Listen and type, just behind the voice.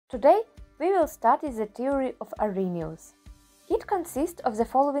Today we will study the theory of Arrhenius. It consists of the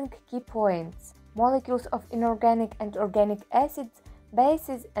following key points. Molecules of inorganic and organic acids,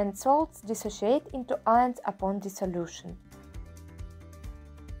 bases and salts dissociate into ions upon dissolution.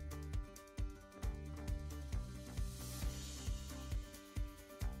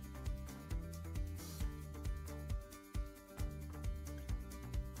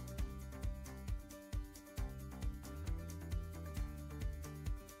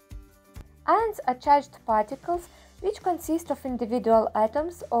 Ions are charged particles which consist of individual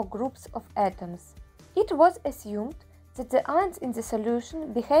atoms or groups of atoms. It was assumed that the ions in the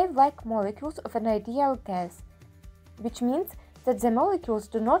solution behave like molecules of an ideal gas, which means that the molecules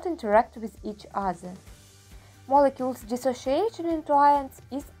do not interact with each other. Molecules' dissociation into ions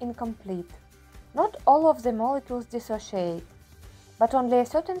is incomplete. Not all of the molecules dissociate, but only a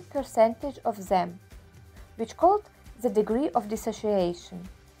certain percentage of them, which called the degree of dissociation.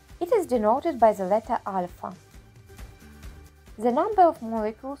 It is denoted by the letter alpha. The number of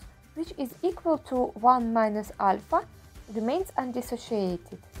molecules, which is equal to 1 minus alpha, remains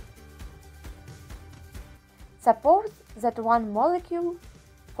undissociated. Suppose that one molecule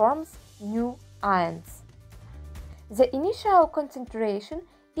forms new ions. The initial concentration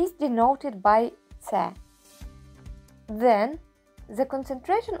is denoted by C. Then, the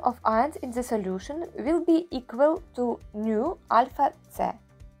concentration of ions in the solution will be equal to nu alpha C.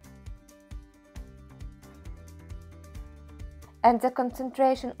 And the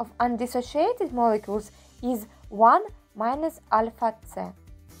concentration of undissociated molecules is 1 minus alpha C.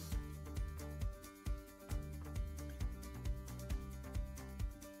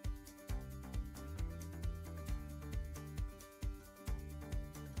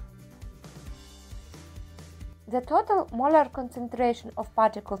 The total molar concentration of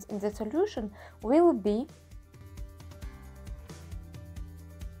particles in the solution will be,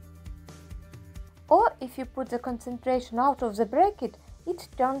 or if you put the concentration out of the bracket, it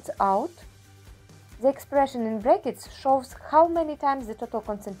turns out. The expression in brackets shows how many times the total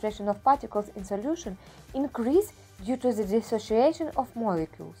concentration of particles in solution increase due to the dissociation of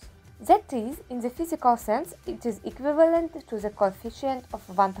molecules. That is, in the physical sense, it is equivalent to the coefficient of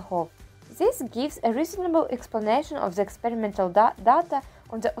Van't Hoff. This gives a reasonable explanation of the experimental data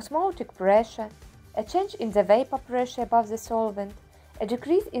on the osmotic pressure, a change in the vapor pressure above the solvent, a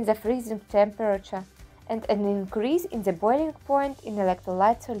decrease in the freezing temperature, and an increase in the boiling point in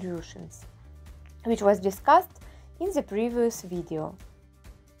electrolyte solutions, which was discussed in the previous video.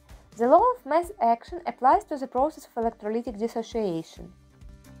 The law of mass action applies to the process of electrolytic dissociation.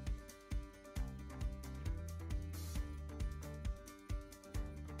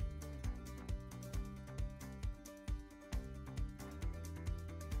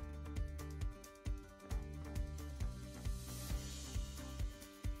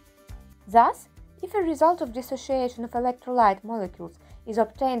 Thus, if a result of dissociation of electrolyte molecules is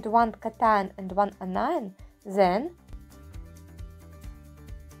obtained one cation and one anion, then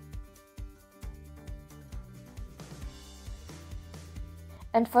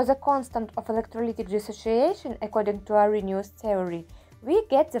and for the constant of electrolytic dissociation according to Arrhenius theory, we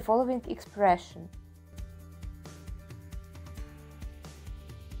get the following expression.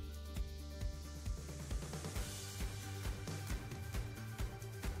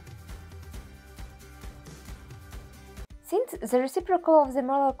 Since the reciprocal of the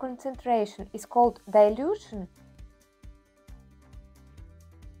molar concentration is called dilution,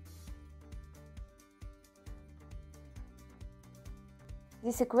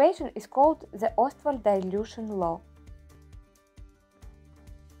 this equation is called the Ostwald dilution law.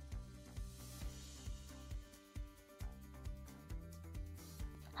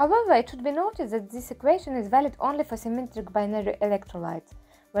 However, it should be noted that this equation is valid only for symmetric binary electrolytes,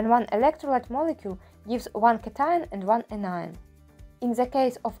 when one electrolyte molecule gives one cation and one anion. In the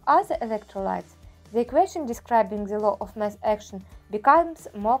case of other electrolytes, the equation describing the law of mass action becomes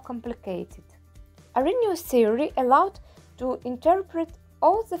more complicated. Arrhenius theory allowed to interpret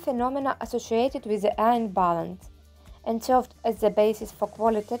all the phenomena associated with the ion balance and served as the basis for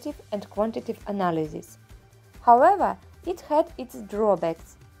qualitative and quantitative analysis. However, it had its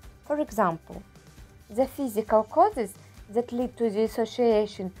drawbacks. For example, the physical causes that lead to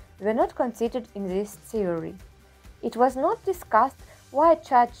dissociation were not considered in this theory. It was not discussed why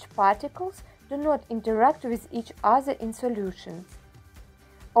charged particles do not interact with each other in solutions.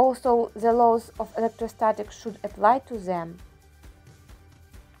 Also, the laws of electrostatics should apply to them.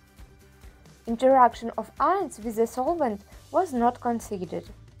 Interaction of ions with the solvent was not considered.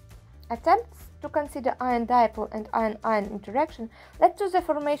 Attempts to consider ion dipole and ion-ion interaction led to the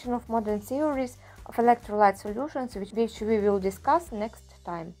formation of modern theories of electrolyte solutions, which we will discuss next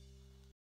time.